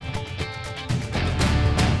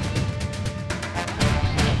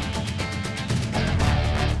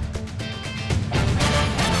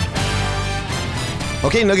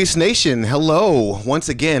Okay, Nuggets Nation, hello. Once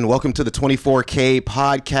again, welcome to the 24K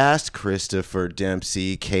podcast. Christopher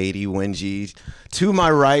Dempsey, Katie Wingy to my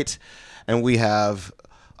right, and we have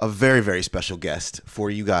a very, very special guest for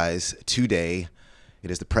you guys today. It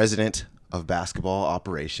is the president of basketball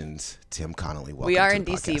operations, Tim Connolly. Welcome. We are to in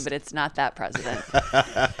the DC, podcast. but it's not that president.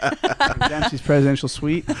 Dempsey's presidential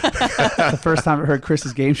suite. The first time I heard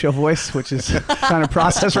Chris's game show voice, which is trying to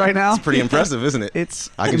process right now. It's pretty impressive, isn't it? It's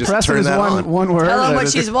I can just impressive turn is that on. one word. Tell him what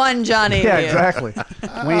she's won, Johnny. Yeah, exactly.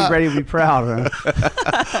 We ain't ready to be proud, man.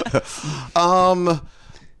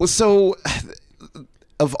 Well, so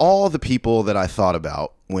of all the people that I thought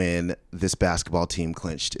about when this basketball team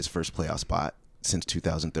clinched its first playoff spot since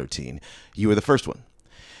 2013, you were the first one.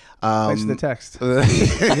 Thanks for the text.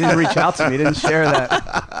 He didn't reach out to me. He didn't share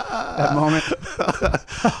that moment.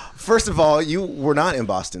 First of all, you were not in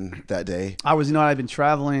Boston that day. I was, I'd been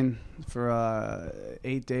traveling for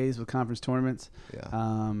 8 days with conference tournaments.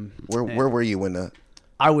 Yeah. Where were you when the?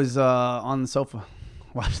 I was on the sofa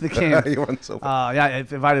watching the game. You were on the sofa. Yeah,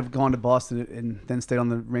 if I'd have gone to Boston and then stayed on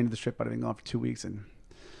the rain of the strip, I'd have been gone for 2 weeks and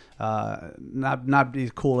not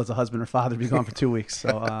be cool as a husband or father to be gone for 2 weeks.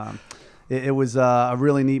 So it was a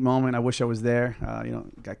really neat moment. I wish I was there.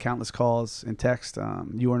 Got countless calls and text.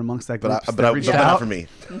 You weren't amongst that group. But not for me.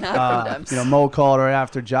 Not from them. Mo called right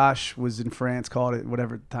after. Josh was in France, called it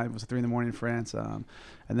whatever time it was, 3 a.m. in France. And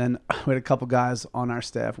then we had a couple guys on our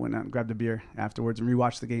staff went out and grabbed a beer afterwards and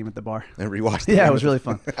rewatched the game at the bar. And rewatched the Yeah, game. it was really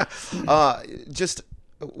fun. Just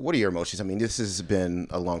what are your emotions? I mean, this has been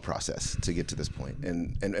a long process to get to this point.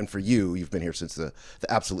 And for you, you've been here since the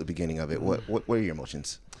absolute beginning of it. What are your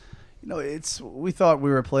emotions? We thought we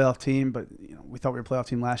were a playoff team, but we thought we were a playoff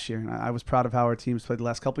team last year. And I was proud of how our teams played the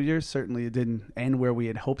last couple of years. Certainly it didn't end where we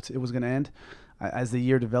had hoped it was going to end. As the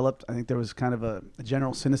year developed, I think there was kind of a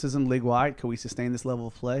general cynicism league-wide. Could we sustain this level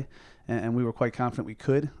of play? And we were quite confident we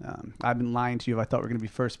could. I've been lying to you if I thought we were going to be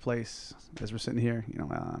first place as we're sitting here,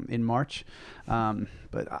 in March.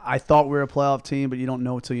 But I thought we were a playoff team, but you don't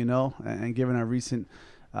know until you know. And given our recent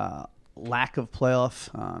lack of playoff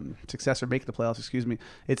success or make the playoffs,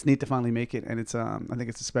 it's neat to finally make it, and it's I think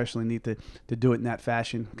it's especially neat to do it in that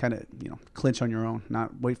fashion, kind of clinch on your own,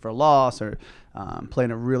 not wait for a loss or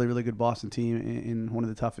playing a really, really good Boston team in one of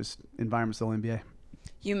the toughest environments of the NBA.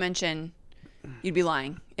 You mentioned you'd be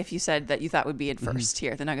lying if you said that you thought we'd be in first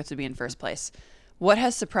here. The Nuggets would be in first place. What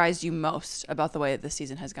has surprised you most about the way that this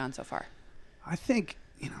season has gone so far? I think,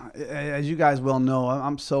 as you guys well know,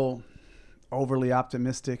 I'm so overly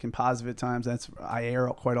optimistic and positive at times. I err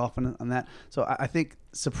quite often on that. So I think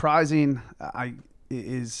surprising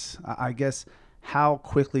is how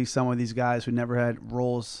quickly some of these guys who never had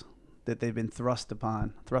roles that they've been thrust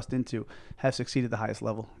into, have succeeded at the highest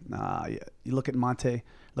level. You look at Monte,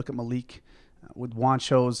 look at Malik, with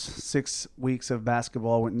Juancho's 6 weeks of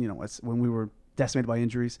basketball when we were decimated by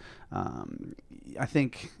injuries. I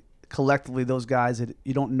think collectively those guys that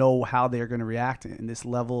you don't know how they're going to react in this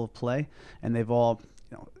level of play, and they've all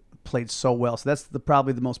played so well. So that's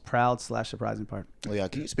probably the most proud / surprising part. Well, yeah,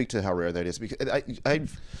 can you speak to how rare that is? Because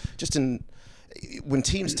when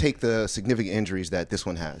teams take the significant injuries that this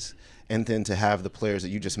one has, and then to have the players that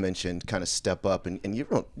you just mentioned kind of step up, and you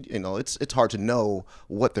don't, it's hard to know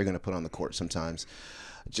what they're going to put on the court sometimes.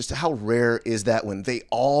 Just how rare is that when they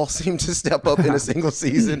all seem to step up in a single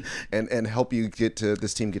season and help you get to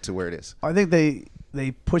where it is? I think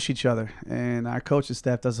they push each other, and our coaching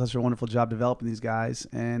staff does such a wonderful job developing these guys.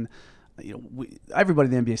 And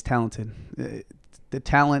everybody in the NBA is talented. The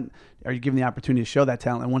talent, are you given the opportunity to show that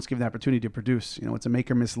talent? And once given the opportunity to produce, it's a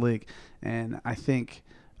make or miss league. And I think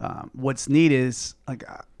what's neat is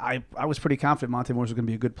I was pretty confident Monte Morris was going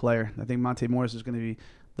to be a good player. I think Monte Morris is going to be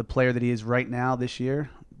the player that he is right now this year,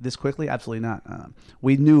 this quickly? Absolutely not.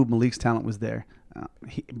 We knew Malik's talent was there.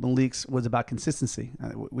 Malik's was about consistency.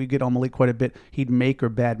 We get on Malik quite a bit. He'd make or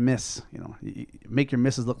bad miss. Make your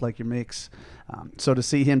misses look like your makes. So to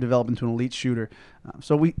see him develop into an elite shooter.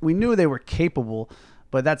 So we knew they were capable,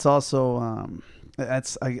 but that's also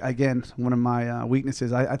again one of my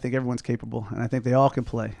weaknesses. I think everyone's capable, and I think they all can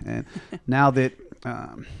play. And now that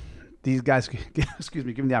these guys,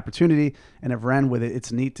 given the opportunity and have ran with it,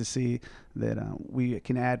 it's neat to see that we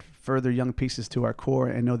can add further young pieces to our core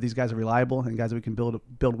and know these guys are reliable and guys that we can build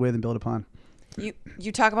with and build upon.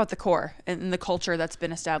 You talk about the core and the culture that's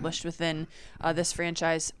been established within this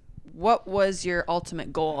franchise. What was your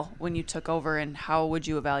ultimate goal when you took over, and how would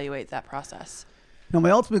you evaluate that process?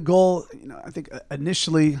 My ultimate goal, I think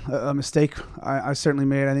initially a mistake I certainly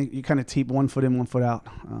made. I think you kind of keep 1 foot in, 1 foot out.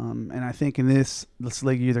 And I think in this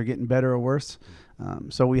league, you're either getting better or worse.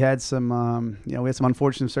 So we had some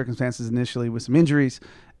unfortunate circumstances initially with some injuries,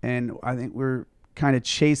 and I think we're kind of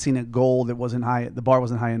chasing a goal that wasn't high. The bar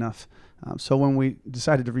wasn't high enough. So when we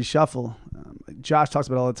decided to reshuffle, Josh talks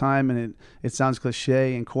about it all the time, and it sounds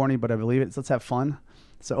cliche and corny, but I believe it. Let's have fun.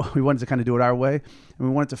 So we wanted to kind of do it our way, and we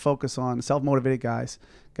wanted to focus on self-motivated guys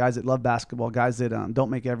that love basketball, guys that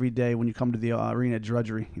don't make every day when you come to the arena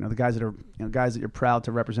drudgery. The guys that are guys that you're proud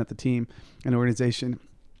to represent the team and the organization,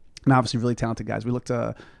 and obviously really talented guys. We looked.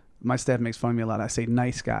 My staff makes fun of me a lot. I say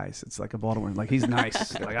nice guys. It's like a Baltimore. Like, he's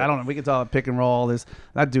nice. Like, I don't know. We can talk pick and roll.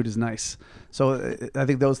 That dude is nice. So I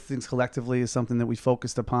think those things collectively is something that we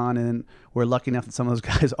focused upon, and we're lucky enough that some of those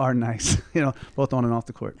guys are nice. Both on and off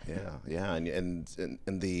the court. Yeah, and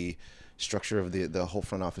the structure of the whole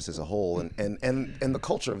front office as a whole, and the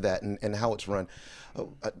culture of that, and how it's run.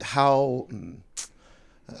 How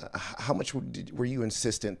much were you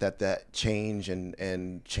insistent that change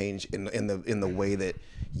and change in the way that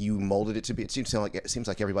you molded it to be? It seems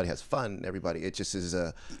like everybody has fun. It just is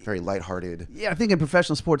a very lighthearted. Yeah, I think in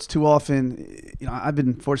professional sports too often, I've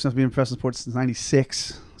been fortunate enough to be in professional sports since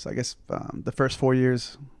 '96. So I guess the first 4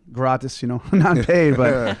 years gratis, not paid,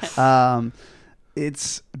 but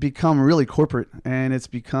it's become really corporate, and it's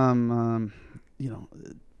become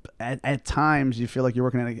at times you feel like you're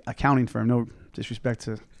working at an accounting firm. No disrespect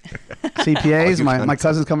to CPAs. My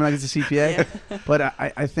cousin's coming out as a CPA. Yeah. But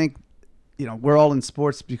I think, we're all in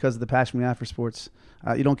sports because of the passion we have for sports.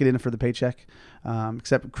 You don't get in it for the paycheck,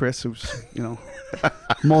 except Chris, who's,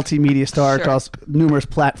 multimedia star across numerous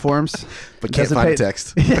platforms. But can't find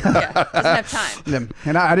text. Doesn't have time. Yeah.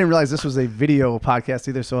 And I didn't realize this was a video podcast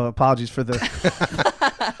either, so apologies for the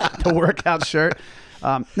workout shirt.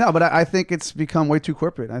 No, but I think it's become way too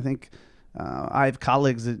corporate. I think I have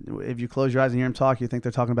colleagues that if you close your eyes and hear them talk, you think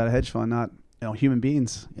they're talking about a hedge fund, not human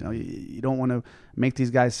beings. You don't want to make these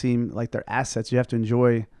guys seem like they're assets. You have to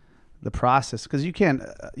enjoy the process, because you can't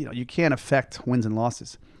affect wins and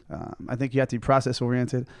losses. I think you have to be process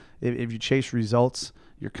oriented. If you chase results,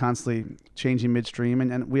 you're constantly changing midstream,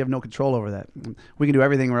 and we have no control over that. We can do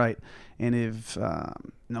everything right, and if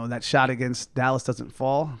that shot against Dallas doesn't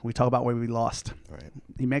fall, we talk about why we lost. Right.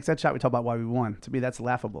 He makes that shot, we talk about why we won. To me, that's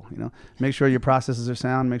laughable. Make sure your processes are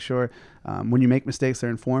sound. Make sure when you make mistakes, they're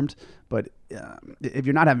informed. But if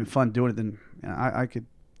you're not having fun doing it, then I could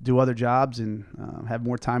do other jobs and have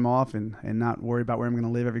more time off and not worry about where I'm going to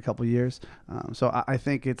live every couple of years. So I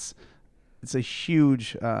think it's a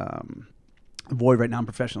huge void right now in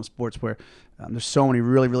professional sports, where there's so many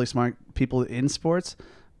really, really smart people in sports,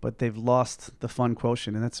 but they've lost the fun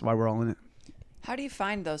quotient, and that's why we're all in it. How do you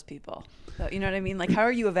find those people? You know what I mean? Like, how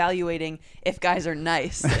are you evaluating if guys are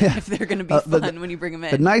nice, if they're going to be fun when you bring them in?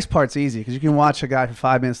 The nice part's easy, because you can watch a guy for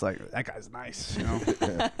 5 minutes like, that guy's nice.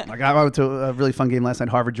 Like, I went to a really fun game last night,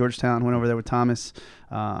 Harvard-Georgetown, went over there with Thomas.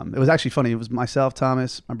 It was actually funny. It was myself,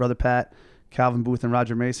 Thomas, my brother Pat, Calvin Booth, and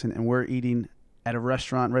Roger Mason, and we're eating at a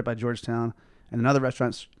restaurant right by Georgetown, and another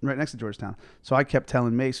restaurant right next to Georgetown. So I kept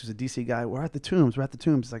telling Mace, who's a DC guy, we're at the Tombs.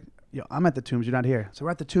 He's like, I'm at the Tombs, you're not here. So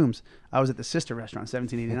we're at the Tombs. I was at the sister restaurant,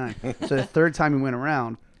 1789. So the third time we went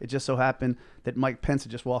around, it just so happened that Mike Pence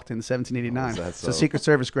had just walked in 1789. Oh, so Secret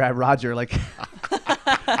Service grabbed Roger,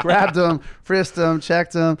 grabbed him, frisked him,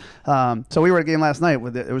 checked him. So we were at a game last night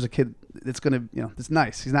where there was a kid that's going to, it's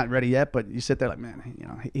nice. He's not ready yet, but you sit there like,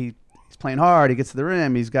 man, he's playing hard. He gets to the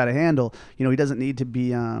rim. He's got a handle. He doesn't need to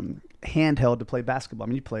be handheld to play basketball. I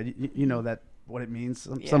mean, you played, you know that what it means.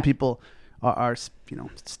 Some people are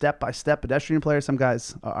step-by-step pedestrian players. Some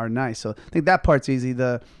guys are nice. So I think that part's easy.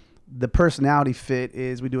 The personality fit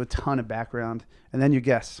is we do a ton of background, and then you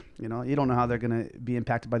guess. You don't know how they're going to be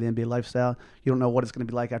impacted by the NBA lifestyle. You don't know what it's going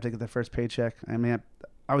to be like after they get their first paycheck. I mean,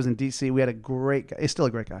 I was in D.C. We had a great guy. He's still a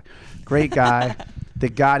great guy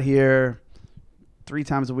that got here 3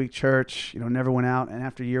 times a week, church, never went out. And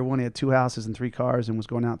after year 1, he had 2 houses and 3 cars and was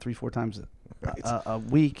going out 3-4 times a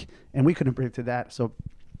week. And we couldn't predict that. So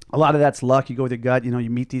a lot of that's luck. You go with your gut. You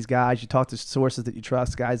meet these guys. You talk to sources that you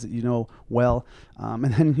trust, guys that you know well.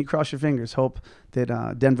 And then you cross your fingers, hope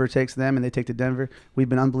that Denver takes them and they take to Denver. We've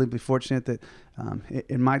been unbelievably fortunate that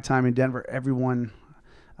in my time in Denver, everyone,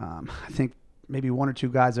 I think, maybe 1 or 2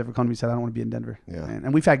 guys ever come to me and said, I don't want to be in Denver. Yeah.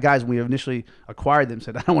 And we've had guys when we initially acquired them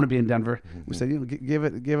said, I don't want to be in Denver. Mm-hmm. We said, give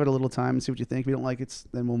it a little time and see what you think. If you don't like it,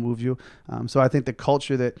 then we'll move you. So I think the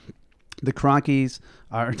culture that the Cronkies,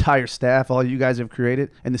 our entire staff, all you guys have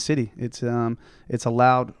created, and the city, it's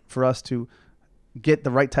allowed for us to get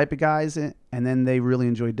the right type of guys in, and then they really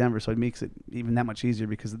enjoy Denver. So it makes it even that much easier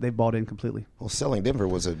because they bought in completely. Well, selling Denver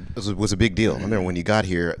was a big deal. I remember when you got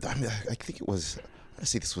here, I think it was, I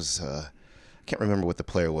can't remember what the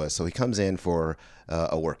player was. So he comes in for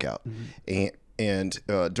a workout, mm-hmm.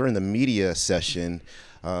 and during the media session,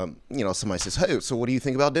 somebody says, "Hey, so what do you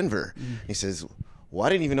think about Denver?" Mm-hmm. He says, well, I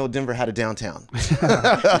didn't even know Denver had a downtown.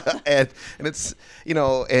 and it's,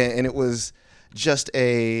 and it was just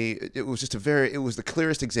it was the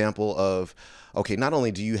clearest example of, okay, not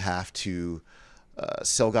only do you have to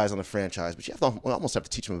sell guys on the franchise, but you almost have to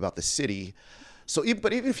teach them about the city. So,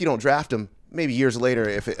 but even if you don't draft them, maybe years later,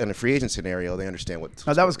 if in a free agent scenario, they understand what.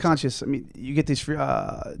 No, that was conscious. I mean, you get these free,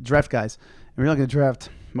 draft guys, and you're not going to draft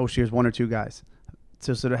most years 1 or 2 guys.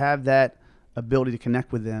 So to have that ability to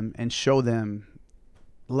connect with them and show them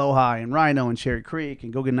Lohi and Rhino and Cherry Creek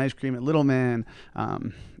and go get an ice cream at Little Man.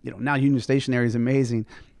 Now Union Station area is amazing.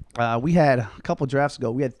 We had a couple drafts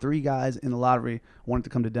ago. We had 3 guys in the lottery wanted to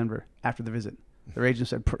come to Denver after the visit. Their agent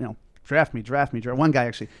said, draft me. One guy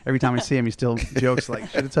actually, every time I see him, he still jokes like,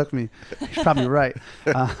 should have took me. He's probably right.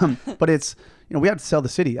 But it's, we have to sell the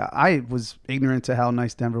city. I was ignorant to how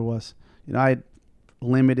nice Denver was. I had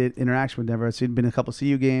limited interaction with Denver. I'd been to a couple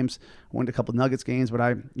CU games, went to a couple Nuggets games, but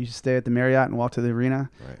I used to stay at the Marriott and walk to the arena.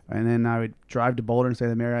 Right. And then I would drive to Boulder and stay at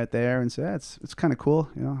the Marriott there and say, it's kind of cool.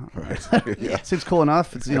 Right. Yeah. It seems cool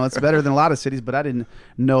enough. It's, it's better than a lot of cities, but I didn't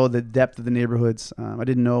know the depth of the neighborhoods. I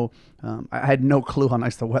didn't know, I had no clue how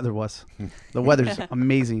nice the weather was. The weather's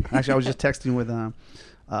amazing. Actually, I was just texting with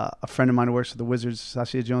a friend of mine who works for the Wizards,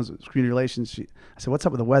 Sasha Jones, community relations. I said, "What's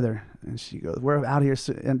up with the weather?" And she goes, "We're out here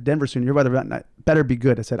in Denver soon. Your weather better be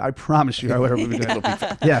good." I said, "I promise you, our weather will be good."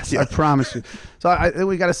 Yes, I promise you. So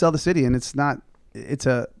we got to sell the city, and it's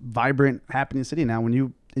a vibrant, happening city now.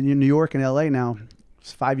 When in New York and LA now,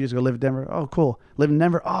 5 years ago, live in Denver. Oh, cool. Live in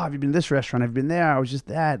Denver. Oh, have you been to this restaurant? I've been there. I was just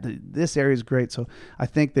that. This area is great. So I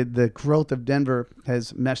think that the growth of Denver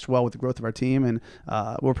has meshed well with the growth of our team, and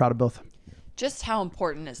we're proud of both. Just how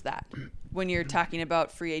important is that when you're talking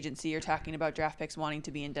about free agency, you're talking about draft picks wanting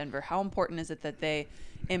to be in Denver? How important is it that they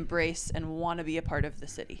embrace and want to be a part of the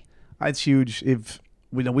city? It's huge.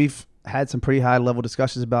 We've had some pretty high level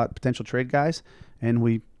discussions about potential trade guys, and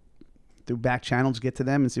we through back channels get to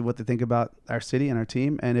them and see what they think about our city and our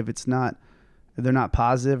team. And if they're not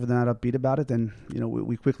positive, if they're not upbeat about it, then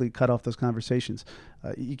we quickly cut off those conversations.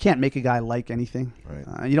 You can't make a guy like anything.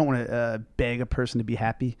 Right. You don't want to beg a person to be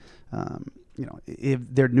happy. If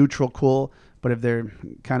they're neutral, cool. But if they're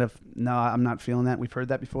kind of, no, I'm not feeling that. We've heard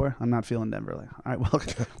that before. I'm not feeling Denver. Like, all right,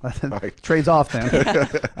 well, trades off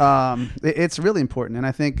then. It's really important. And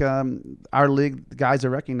I think our league guys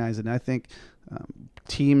are recognizing it. And I think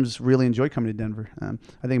teams really enjoy coming to Denver.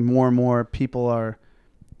 I think more and more people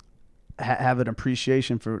have an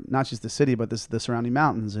appreciation for not just the city, but the surrounding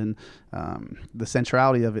mountains and the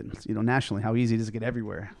centrality of it, nationally, how easy it is to get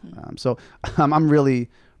everywhere. So I'm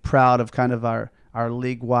really proud of kind of our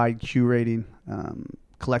league-wide Q rating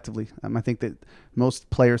collectively. I think that most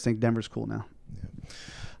players think Denver's cool now.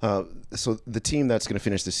 Yeah. So the team that's going to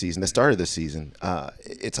finish the season, that started this season,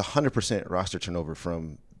 it's 100% roster turnover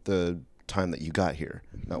from the time that you got here.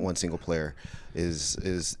 Not one single player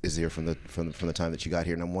is here from the time that you got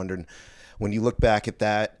here. And I'm wondering, when you look back at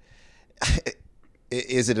that,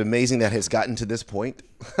 is it amazing that it's gotten to this point?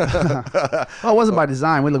 Well, it wasn't by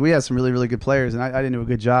design. We had some really, really good players, and I didn't do a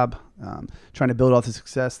good job trying to build off the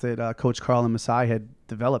success that Coach Carl and Masai had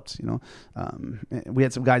developed. We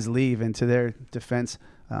had some guys leave, and to their defense,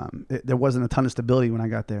 there wasn't a ton of stability when I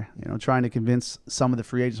got there. Trying to convince some of the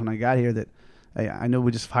free agents when I got here that, hey, I know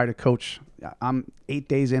we just hired a coach. I'm 8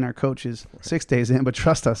 days in, our coach is 6 days in, but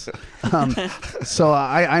trust us. So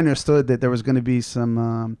I understood that there was going to be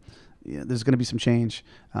some there's going to be some change.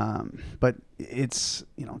 But it's,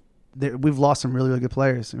 we've lost some really, really good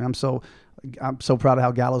players. I mean, I'm so proud of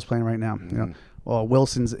how Gallo's playing right now. Mm-hmm.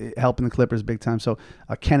 Wilson's helping the Clippers big time. So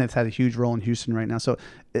Kenneth had a huge role in Houston right now. So,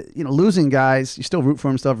 losing guys, you still root for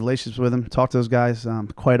them, still have relationships with them, talk to those guys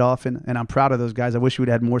quite often. And I'm proud of those guys. I wish we'd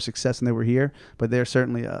had more success when they were here, but they're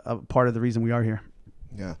certainly a part of the reason we are here.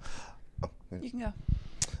 Yeah. You can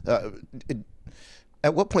go.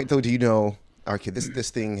 At what point, though, do you know, okay, this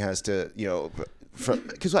thing has to,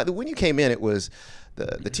 because when you came in, it was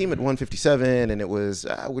the team at 157, and it was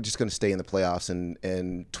we're just going to stay in the playoffs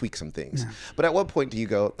and tweak some things. Yeah. But at what point do you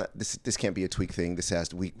go, this can't be a tweak thing?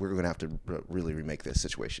 We're going to have to really remake this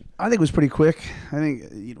situation. I think it was pretty quick. I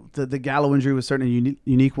think the Gallo injury was certainly a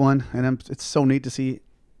unique one, and it's so neat to see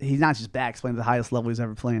he's not just back, playing at the highest level he's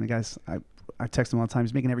ever playing. The guy's I text him all the time.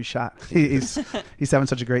 He's making every shot. He's having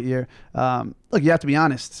such a great year. Look, you have to be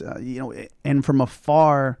honest. And from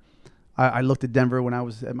afar, I looked at Denver when I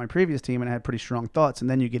was at my previous team, and I had pretty strong thoughts. And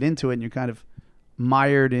then you get into it, and you're kind of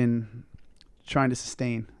mired trying to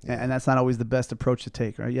sustain, and that's not always the best approach to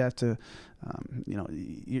take, right? You have to,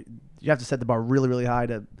 you have to set the bar really, really high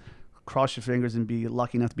to cross your fingers and be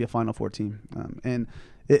lucky enough to be a Final Four team. And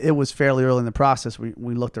it was fairly early in the process. We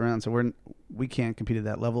looked around, so we can't compete at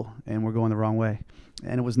that level, and we're going the wrong way.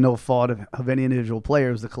 And it was no fault of any individual player.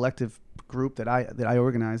 It was the collective group that I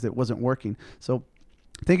organized that wasn't working. So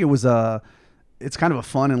I think it's kind of a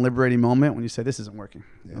fun and liberating moment when you say this isn't working.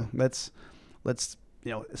 Yeah.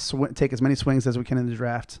 You know, let's take as many swings as we can in the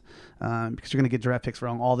draft, because you're going to get draft picks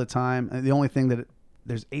wrong all the time. And the only thing that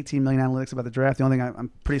there's 18 million analytics about the draft. The only thing I'm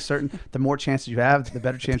pretty certain, the more chances you have, the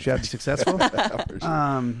better chance you have to be successful.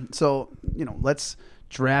 Sure. So let's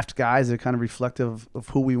draft guys that are kind of reflective of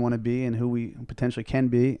who we want to be and who we potentially can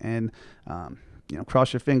be, and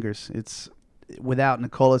cross your fingers. It's without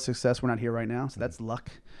Nicola's success, we're not here right now, so that's luck.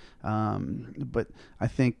 But I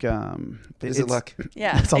think is it luck?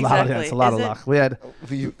 Yeah, it's a lot. Yeah, it's a lot of luck. We had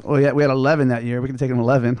 11 that year. We could take them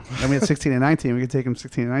 11, and we had 16 and 19. We could take them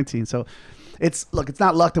 16 and 19. So it's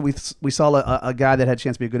not luck that we saw a guy that had a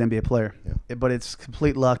chance to be a good NBA player, but it's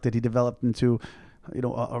complete luck that he developed into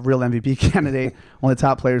a real MVP candidate, one of the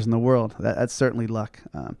top players in the world. That's certainly luck.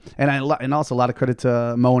 And also a lot of credit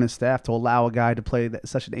to Mo and his staff to allow a guy to play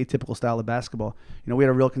such an atypical style of basketball. We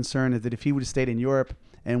had a real concern that if he would have stayed in Europe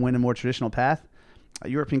and went a more traditional path,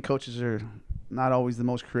 European coaches are not always the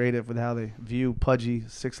most creative with how they view pudgy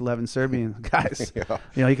 6'11" Serbian guys.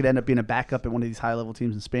 He could end up being a backup at one of these high-level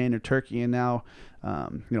teams in Spain or Turkey, and now,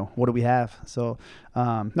 what do we have? So,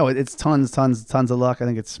 no, it's tons of luck. I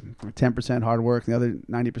think it's 10% hard work, and the other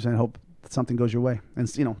 90% hope that something goes your way. And,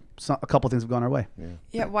 a couple of things have gone our way.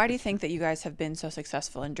 Yeah, why do you think that you guys have been so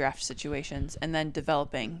successful in draft situations and then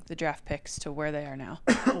developing the draft picks to where they are now?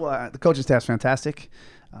 Well, the coaching staff's fantastic.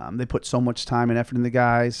 They put so much time and effort in the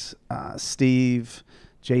guys. Steve,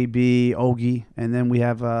 JB, Ogie, and then we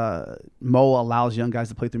have Mo allows young guys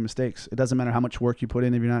to play through mistakes. It doesn't matter how much work you put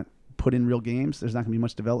in if you're not put in real games. There's not going to be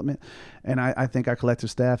much development. And I think our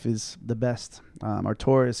collective staff is the best.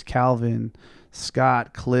 Arturas, Calvin,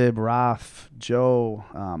 Scott, Clib, Raf, Joe,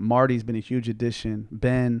 Marty's been a huge addition.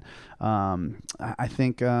 Ben, I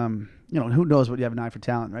think, who knows what you have an eye for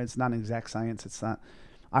talent, right? It's not an exact science. It's not,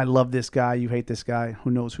 I love this guy, you hate this guy. Who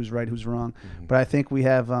knows who's right, who's wrong? Mm-hmm. But I think we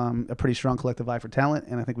have a pretty strong collective eye for talent,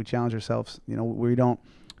 and I think we challenge ourselves. We don't,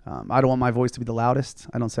 I don't want my voice to be the loudest.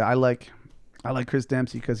 I don't say I like Chris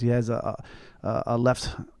Dempsey because he has a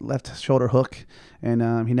left shoulder hook,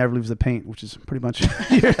 and he never leaves the paint, which is pretty much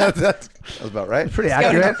that was about right. Pretty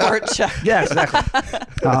accurate. Yeah, exactly.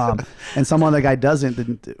 And some other guy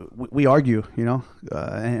doesn't. We argue,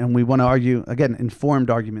 and we want to argue again.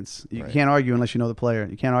 Informed arguments. You can't argue unless you know the player.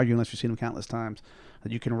 You can't argue unless you've seen him countless times.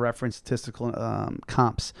 That you can reference statistical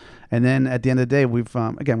comps. And then at the end of the day, we've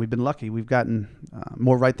been lucky. We've gotten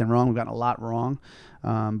more right than wrong. We've gotten a lot wrong.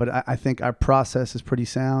 But I think our process is pretty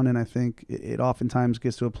sound, and I think it oftentimes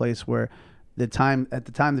gets to a place where at the time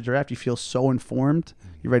of the draft, you feel so informed,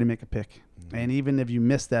 you're ready to make a pick. Mm-hmm. And even if you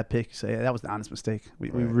miss that pick, you say, that was the honest mistake. We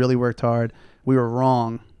really worked hard. We were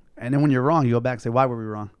wrong. And then when you're wrong, you go back and say, why were we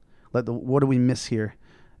wrong? What do we miss here?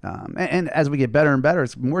 And as we get better and better,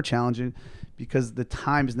 it's more challenging because the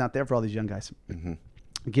time is not there for all these young guys.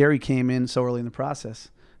 Mm-hmm. Gary came in so early in the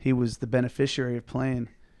process. He was the beneficiary of playing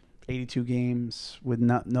 82 games with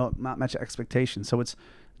not much expectation. So it's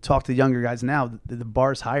talk to younger guys now. The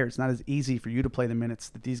bar's higher. It's not as easy for you to play the minutes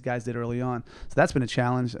that these guys did early on. So that's been a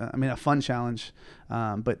challenge. A fun challenge.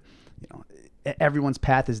 But everyone's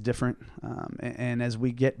path is different, and as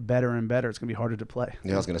we get better and better, it's going to be harder to play.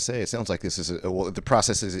 Yeah, I was going to say, it sounds like this is the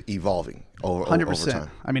process is evolving over 100%.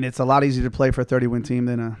 time. It's a lot easier to play for a 30-win team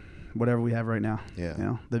than whatever we have right now.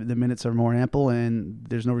 Yeah. The minutes are more ample, and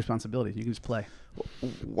there's no responsibility. You can just play.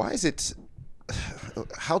 Why is it?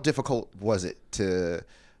 How difficult was it to?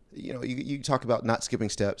 You talk about not skipping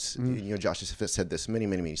steps. Mm-hmm. Josh has said this many,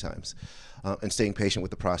 many, many times, and staying patient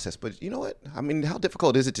with the process. But you know what? How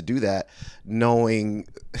difficult is it to do that, knowing,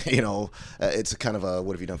 it's kind of a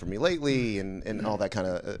what have you done for me lately, and all that kind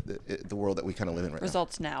of the world that we kind of live in right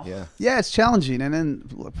Results now. Yeah, it's challenging. And then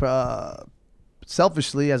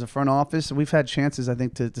selfishly, as a front office, we've had chances, I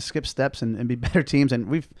think, to skip steps and be better teams. And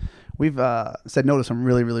we've said no to some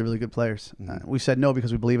really, really, really good players. Mm-hmm. We've said no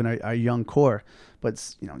because we believe in our young core.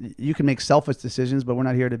 But you can make selfish decisions, but we're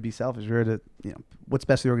not here to be selfish. We're here to what's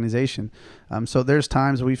best for the organization. So there's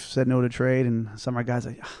times we've said no to trade, and some of our guys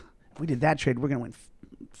are like, if we did that trade, we're going to win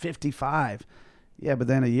 55. Yeah, but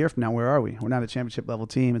then a year from now, where are we? We're not a championship level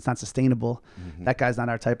team. It's not sustainable. Mm-hmm. That guy's not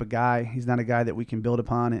our type of guy. He's not a guy that we can build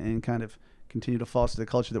upon and kind of continue to foster the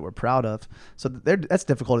culture that we're proud of. So that's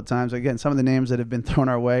difficult at times. Again, some of the names that have been thrown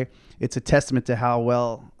our way, it's a testament to how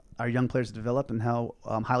well our young players develop and how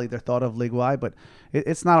highly they're thought of league-wide. But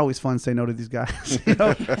it's not always fun to say no to these guys.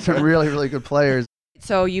 Some really, really good players.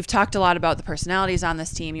 So you've talked a lot about the personalities on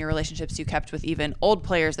this team, your relationships you kept with even old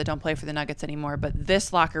players that don't play for the Nuggets anymore, but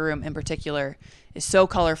this locker room in particular is so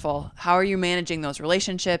colorful. How are you managing those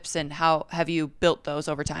relationships, and how have you built those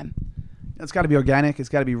over time? It's got to be organic. It's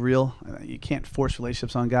got to be real. You can't force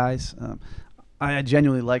relationships on guys. I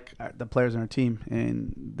genuinely like the players on our team,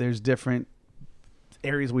 and there's different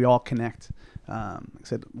areas we all connect. Like I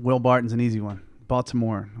said, Will Barton's an easy one.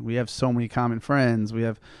 Baltimore, we have so many common friends. We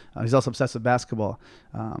have he's also obsessed with basketball.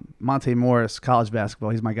 Monte Morris, college basketball,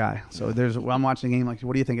 he's my guy. So I'm watching a game like,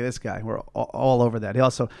 what do you think of this guy? We're all over that. He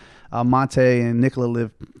also Monte and Nicola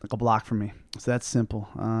live like a block from me, so that's simple.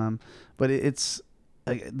 But it's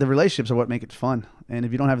the relationships are what make it fun. And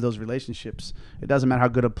if you don't have those relationships, it doesn't matter how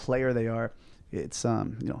good a player they are. It's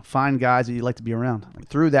find guys that you like to be around.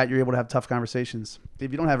 Through that, you're able to have tough conversations.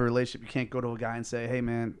 If you don't have a relationship, you can't go to a guy and say, hey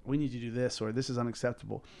man, we need you to do this, or this is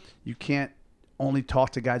unacceptable. You can't only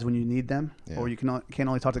talk to guys when you need them, or you can't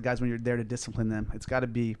only talk to guys when you're there to discipline them. It's got to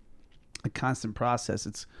be a constant process.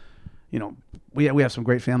 It's we have some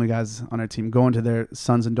great family guys on our team, going to their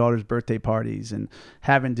sons and daughters' birthday parties and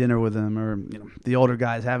having dinner with them, or the older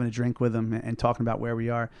guys having a drink with them and talking about where we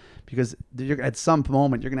are, because at some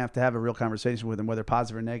moment you're going to have a real conversation with them, whether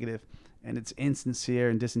positive or negative, and it's insincere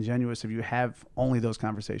and disingenuous if you have only those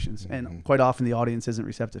conversations. Mm-hmm. And quite often the audience isn't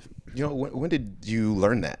receptive. When did you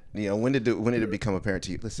learn that? When did it become apparent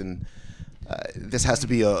to you? Listen, this has to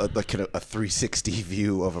be a 360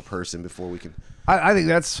 view of a person before we can. I think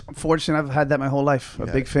that's fortunate. I've had that my whole life. A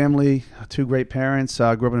big family, two great parents.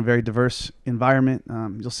 Grew up in a very diverse environment.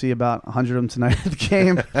 You'll see about 100 of them tonight at the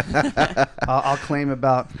game. I'll claim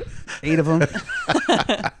about 8 of them.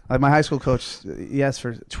 My high school coach, he asked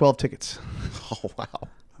for 12 tickets. Oh, wow.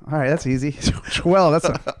 All right, that's easy. 12,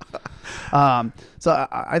 so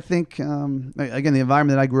I think, again, the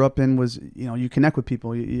environment that I grew up in was, you connect with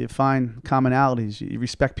people. You find commonalities. You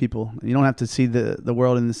respect people. You don't have to see the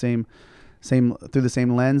world in the same through the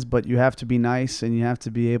same lens, but you have to be nice, and you have to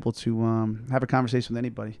be able to have a conversation with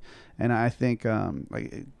anybody. And I think,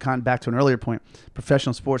 back to an earlier point,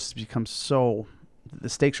 professional sports has become the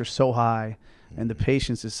stakes are so high, and the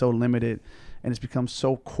patience is so limited, and it's become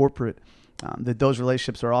so corporate that those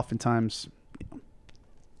relationships are oftentimes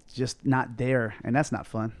just not there, and that's not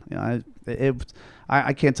fun.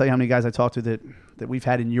 I can't tell you how many guys I talked to that we've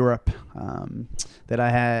had in Europe,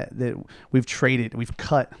 that we've traded, we've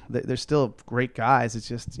cut. They're still great guys. It's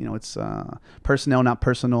just it's personnel, not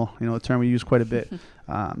personal. A term we use quite a bit.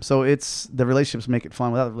 So it's the relationships make it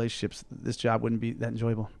fun. Without the relationships, this job wouldn't be that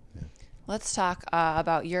enjoyable. Let's talk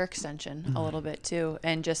about your extension a little bit too,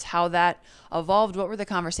 and just how that evolved. What were the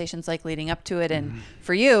conversations like leading up to it? And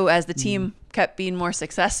for you, as the team kept being more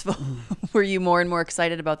successful, were you more and more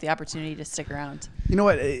excited about the opportunity to stick around? You know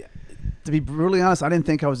what? To be brutally honest, I didn't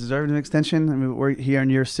think I was deserving of an extension. I mean, we're here in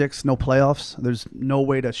year 6, no playoffs. There's no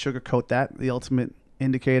way to sugarcoat that. The ultimate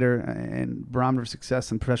indicator and barometer of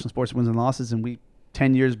success in professional sports, wins and losses, and we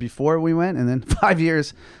 10 years before we went, and then 5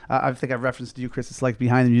 years. I think I've referenced to you, Chris. It's like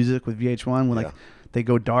Behind the Music with VH1, when they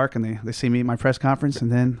go dark and they see me at my press conference, and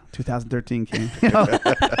then 2013 came.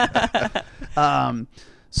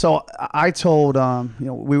 So I told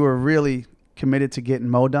we were really committed to getting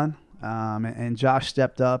Mo done, and Josh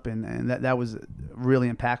stepped up, and that was a really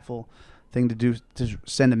impactful thing to do, to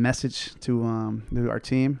send a message to our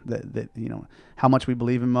team that how much we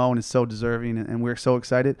believe in Mo, and is so deserving, and we're so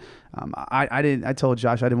excited. I told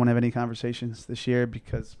Josh I didn't want to have any conversations this year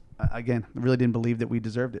because again, I really didn't believe that we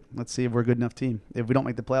deserved it. Let's see if we're a good enough team. If we don't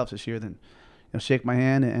make the playoffs this year, then shake my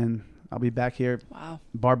hand, and I'll be back here. Wow.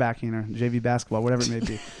 Bar backing or JV basketball, whatever it may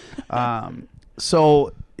be.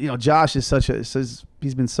 So Josh is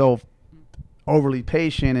he's been so overly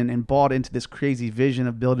patient and bought into this crazy vision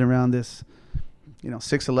of building around this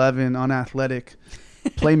 6'11", unathletic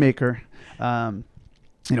playmaker.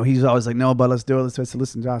 He's always like, no, but let's do it. I said,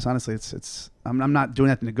 listen, Josh, honestly, I'm not doing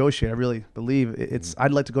that to negotiate. I really believe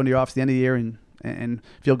I'd like to go into your office at the end of the year and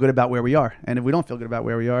feel good about where we are. And if we don't feel good about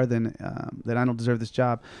where we are, then I don't deserve this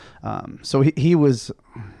job. So he was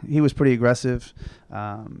pretty aggressive.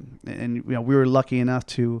 And we were lucky enough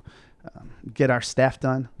to get our staff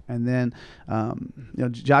done. And then,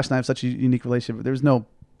 Josh and I have such a unique relationship.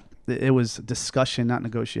 It was discussion, not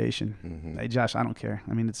negotiation. Mm-hmm. Hey, Josh, I don't care.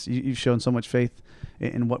 I mean, you've shown so much faith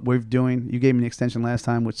in what we're doing. You gave me an extension last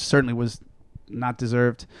time, which certainly was not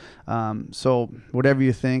deserved. So whatever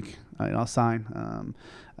you think, I'll sign.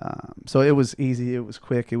 So it was easy. It was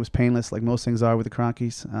quick. It was painless, like most things are with the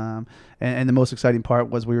Cronkies. And the most exciting part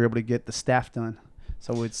was we were able to get the staff done.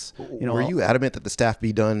 So it's, were you adamant that the staff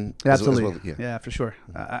be done? Absolutely. Yeah, for sure.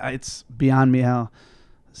 It's beyond me how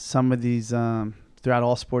some of these throughout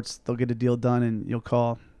all sports, they'll get a deal done, and you'll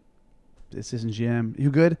call, this isn't Jim. You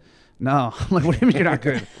good? No. I'm like, what do you mean you're not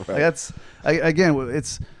good? Right. Like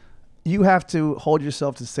you have to hold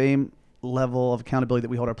yourself to the same level of accountability that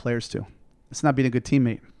we hold our players to. It's not being a good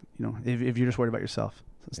teammate, if you're just worried about yourself.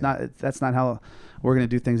 That's not how we're going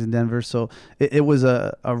to do things in Denver. So it was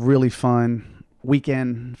a really fun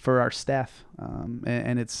weekend for our staff.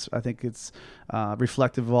 And I think it's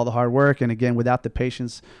reflective of all the hard work. And again, without the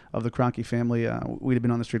patience of the Kroenke family, we'd have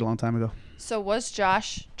been on the street a long time ago. So was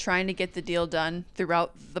Josh trying to get the deal done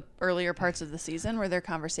throughout the earlier parts of the season? Were there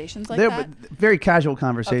conversations like that? Very casual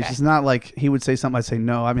conversations. Okay. It's not like he would say something, I'd say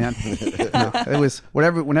no. I mean, no, it was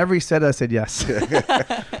whenever he said it, I said yes.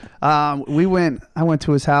 I went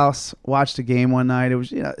to his house, watched a game one night. It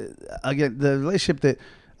was, again, the relationship that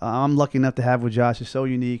I'm lucky enough to have with Josh is so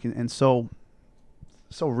unique and so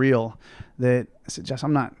real that I said, Josh,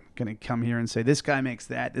 I'm not going to come here and say this guy makes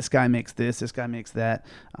that, this guy makes this guy makes that.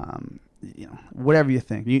 Whatever you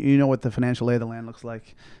think, you know what the financial lay of the land looks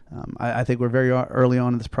like. I think we're very early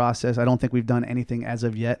on in this process. I don't think we've done anything as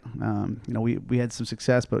of yet. We had some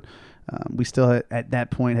success, but we still at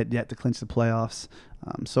that point had yet to clinch the playoffs.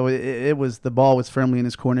 So it was, the ball was firmly in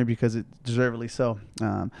his corner because it deservedly so.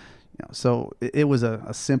 So it was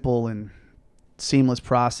a simple and seamless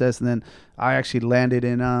process. And then I actually landed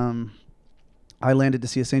to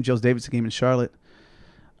see a St. Joe's Davidson game in Charlotte.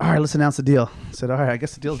 All right, let's announce the deal. I said, all right, I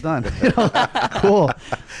guess the deal's done. Cool.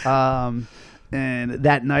 And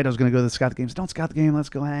that night I was going to go to the scout the games. Don't scout the game. Let's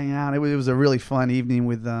go hang out. It was a really fun evening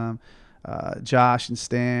with Josh and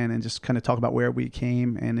Stan, and just kind of talk about where we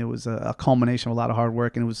came. And it was a culmination of a lot of hard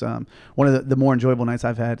work. And it was one of the more enjoyable nights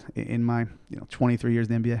I've had in my 23 years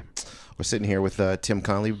in the NBA. We're sitting here with Tim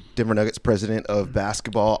Connelly, Denver Nuggets president of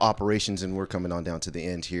basketball operations, and we're coming on down to the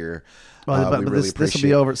end here. But we really this will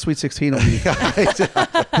be over. Sweet 16 will be.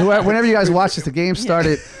 Whenever you guys watch this, the game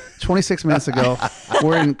started 26 minutes ago.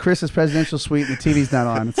 We're in Chris's presidential suite, and the TV's not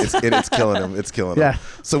on. It's killing him. It's killing him.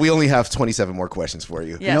 So we only have 27 more questions for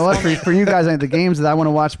you. Yes, you know what? For you guys, the games that I want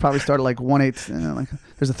to watch probably start at like 1-8.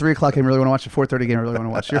 There's a 3 o'clock game I really want to watch, a 4:30 game I really want to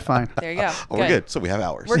watch. You're fine. There you go. We're good. So we have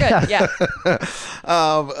hours. We're good. Yeah.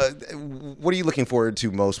 What are you looking forward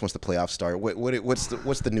to most once the playoffs start? What's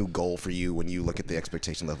the new goal for you when you look at the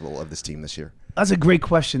expectation level of this team this year? That's a great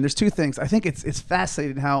question. There's 2 things. I think it's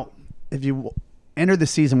fascinating how if you enter the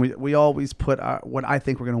season, we always put what I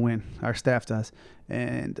think we're going to win. Our staff does,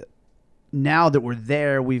 and now that we're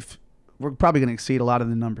there, we're probably going to exceed a lot of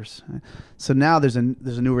the numbers. So now there's a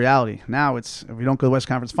new reality. Now it's, if we don't go to the West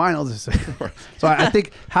Conference Finals, so I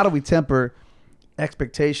think, how do we temper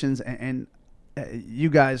expectations? And you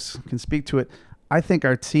guys can speak to it. I think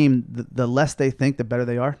our team, the less they think, the better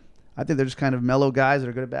they are. I think they're just kind of mellow guys that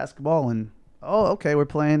are good at basketball. And okay, we're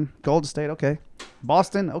playing Golden State. Okay,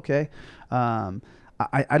 Boston. Okay.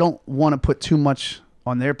 I don't want to put too much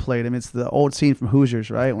on their plate. I mean, it's the old scene from Hoosiers,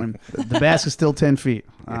 right? When the basket's still 10 feet.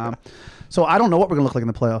 So I don't know what we're going to look like in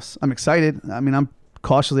the playoffs. I'm excited. I mean, I'm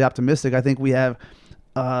cautiously optimistic. I think we have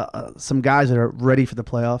some guys that are ready for the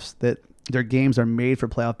playoffs, that their games are made for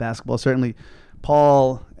playoff basketball. Certainly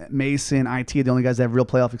Paul, Mason, IT are the only guys that have real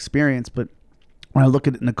playoff experience. But when I look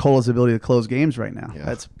at Nicola's ability to close games right now,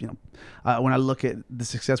 that's, when I look at the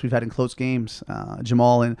success we've had in close games,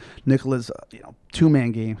 Jamal and Nicola's,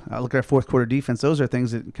 2-man game. I look at our fourth quarter defense. Those are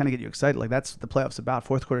things that kind of get you excited. Like, that's what the playoffs about.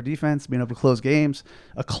 Fourth quarter defense, being able to close games,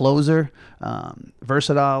 a closer,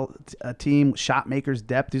 versatile team, shot makers,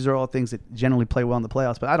 depth. These are all things that generally play well in the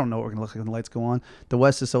playoffs. But I don't know what we're going to look like when the lights go on. The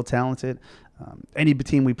West is so talented. Any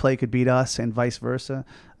team we play could beat us, and vice versa.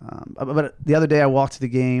 But the other day I walked to the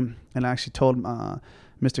game, and I actually told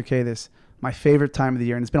Mr. K this. My favorite time of the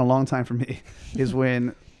year, and it's been a long time for me, is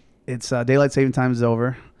when it's daylight saving time is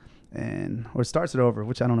over, or starts it over,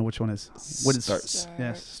 which I don't know which one is. Starts.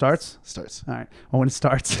 Yes, starts? Starts. All right. Well, when it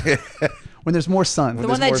starts. When there's more sun. The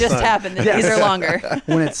one that just happened. The days are longer.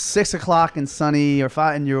 When it's 6 o'clock and sunny, or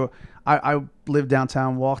 5, and I live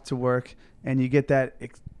downtown, walk to work, and you get that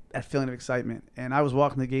feeling of excitement. And I was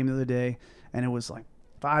walking the game the other day, and it was like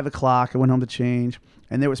 5 o'clock. I went home to change,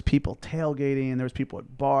 and there was people tailgating, and there was people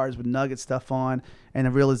at bars with Nugget stuff on, and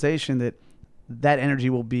the realization that energy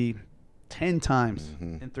will be 10 times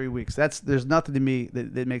in 3 weeks. There's nothing to me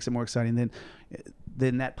that makes it more exciting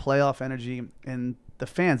than that playoff energy. And the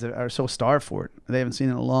fans are so starved for it. They haven't seen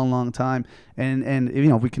it in a long, long time. And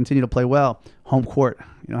if we continue to play well, home court,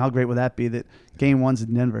 how great would that be? That game 1's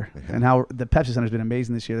in Denver, and how the Pepsi Center's been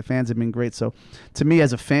amazing this year. The fans have been great. So to me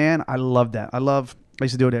as a fan, I love that. I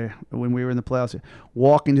used to do it there when we were in the playoffs.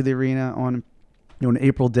 Walk into the arena on an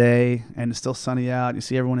April day, and it's still sunny out. You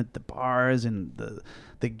see everyone at the bars and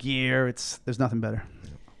the gear. There's nothing better.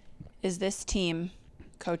 Is this team,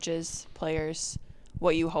 coaches, players,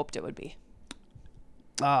 what you hoped it would be?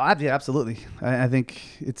 Yeah, absolutely. I think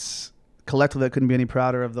it's collectively. I couldn't be any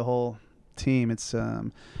prouder of the whole team. It's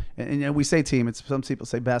and we say team. It's some people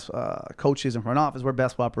say coaches and front office. We're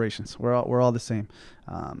basketball operations. We're all the same.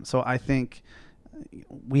 So I think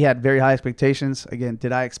we had very high expectations. Again,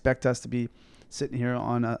 did I expect us to be sitting here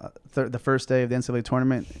on the first day of the NCAA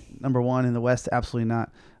tournament, number one in the West? Absolutely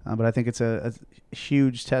not. But I think it's a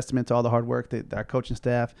huge testament to all the hard work that our coaching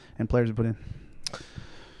staff and players have put in.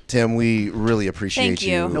 Tim, we really appreciate Thank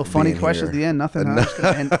you. No funny being questions at here. the end. Nothing. Huh?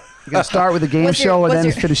 You're gonna start with a game show and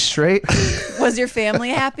then finish straight. Was your family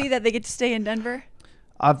happy that they get to stay in Denver?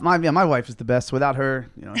 My wife is the best. Without her,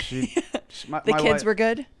 my kids wife, were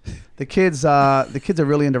good. The kids are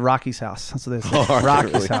really into Rocky's house. That's what they say.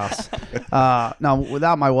 Rocky's really? house. Now,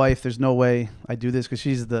 without my wife, there's no way I do this because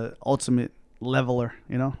she's the ultimate leveler.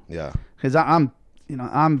 Yeah. Because I'm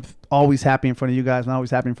always happy in front of you guys. I'm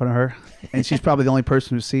always happy in front of her, and she's probably the only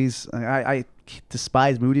person who sees. I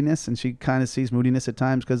despise moodiness, and she kind of sees moodiness at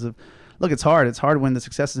times because of. Look, it's hard. It's hard when the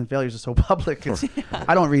successes and failures are so public.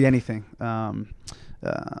 I don't read anything.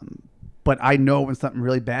 But I know when something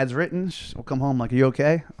really bad's written, she'll come home like, "Are you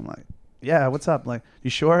okay?" I'm like, "Yeah, what's up?" Like,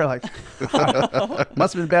 "You sure?" Like,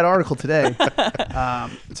 must have been a bad article today.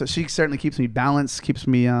 So she certainly keeps me balanced, keeps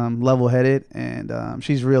me level-headed, and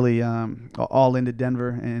she's really all into Denver.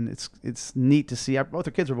 And it's neat to see. Both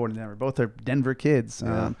her kids were born in Denver. Both are Denver kids.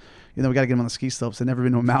 Yeah. We got to get them on the ski slopes. They've never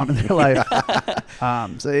been to a mountain in their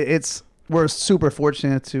life. So we're super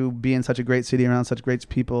fortunate to be in such a great city around such great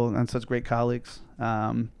people and such great colleagues.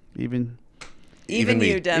 Even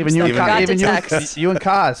you, Debs. Even you, forgot to even text. you and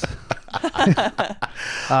Kaz.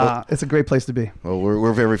 It's a great place to be. Well,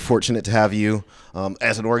 we're very fortunate to have you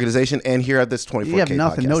as an organization and here at this 24K You have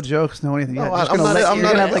nothing, podcast. no jokes, no anything. No, You're I'm gonna not- let- I'm you're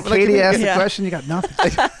not- gonna I'm have not Katie gonna- ask the Yeah. question. You got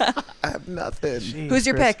nothing. I have nothing. Jeez, Who's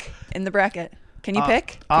your Chris. pick in the bracket? Can you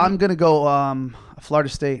pick? I'm gonna go Florida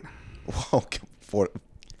State. Okay,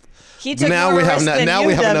 He took now more we have risk than now you,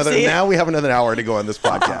 we have Dempsey. another hour to go on this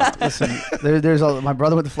podcast. Listen, my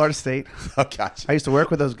brother went to Florida State. Oh, gotcha. I used to work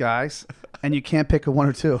with those guys, and you can't pick a one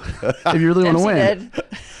or two if you really want to Dempsey win. did.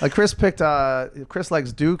 Like Chris picked. Chris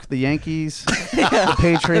likes Duke, the Yankees, the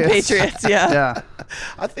Patriots. The Patriots, yeah. Yeah.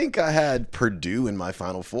 I think I had Purdue in my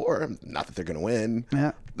Final Four. Not that they're going to win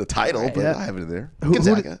the title, but Yeah. I have it in there. Who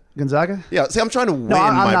Gonzaga. Gonzaga? Yeah, see, I'm trying to win No,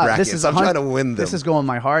 I'm my not. brackets. I'm trying to win them. This is going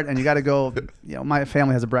my heart, and you got to go. My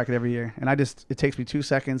family has a bracket every year, and it takes me 2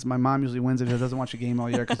 seconds. My mom usually wins it. She doesn't watch a game all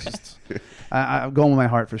year because I'm going with my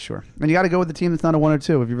heart for sure. And you got to go with the team that's not a 1 or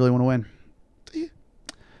 2 if you really want to win.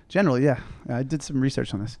 Generally, yeah. I did some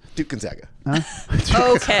research on this. Duke Gonzaga. Huh?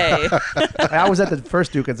 Okay. I was at the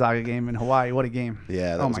first Duke Gonzaga game in Hawaii. What a game!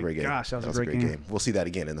 Yeah, that was a my great game. Gosh, that was a great game. We'll see that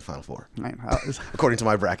again in the Final Four, Man, according to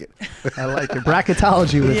my bracket. I like your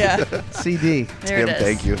bracketology with Yeah. CD. There Tim, it is.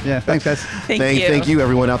 thank you. Yeah, thanks guys. Thank you. Thank you,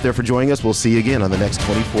 everyone out there, for joining us. We'll see you again on the next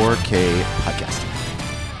 24K podcast.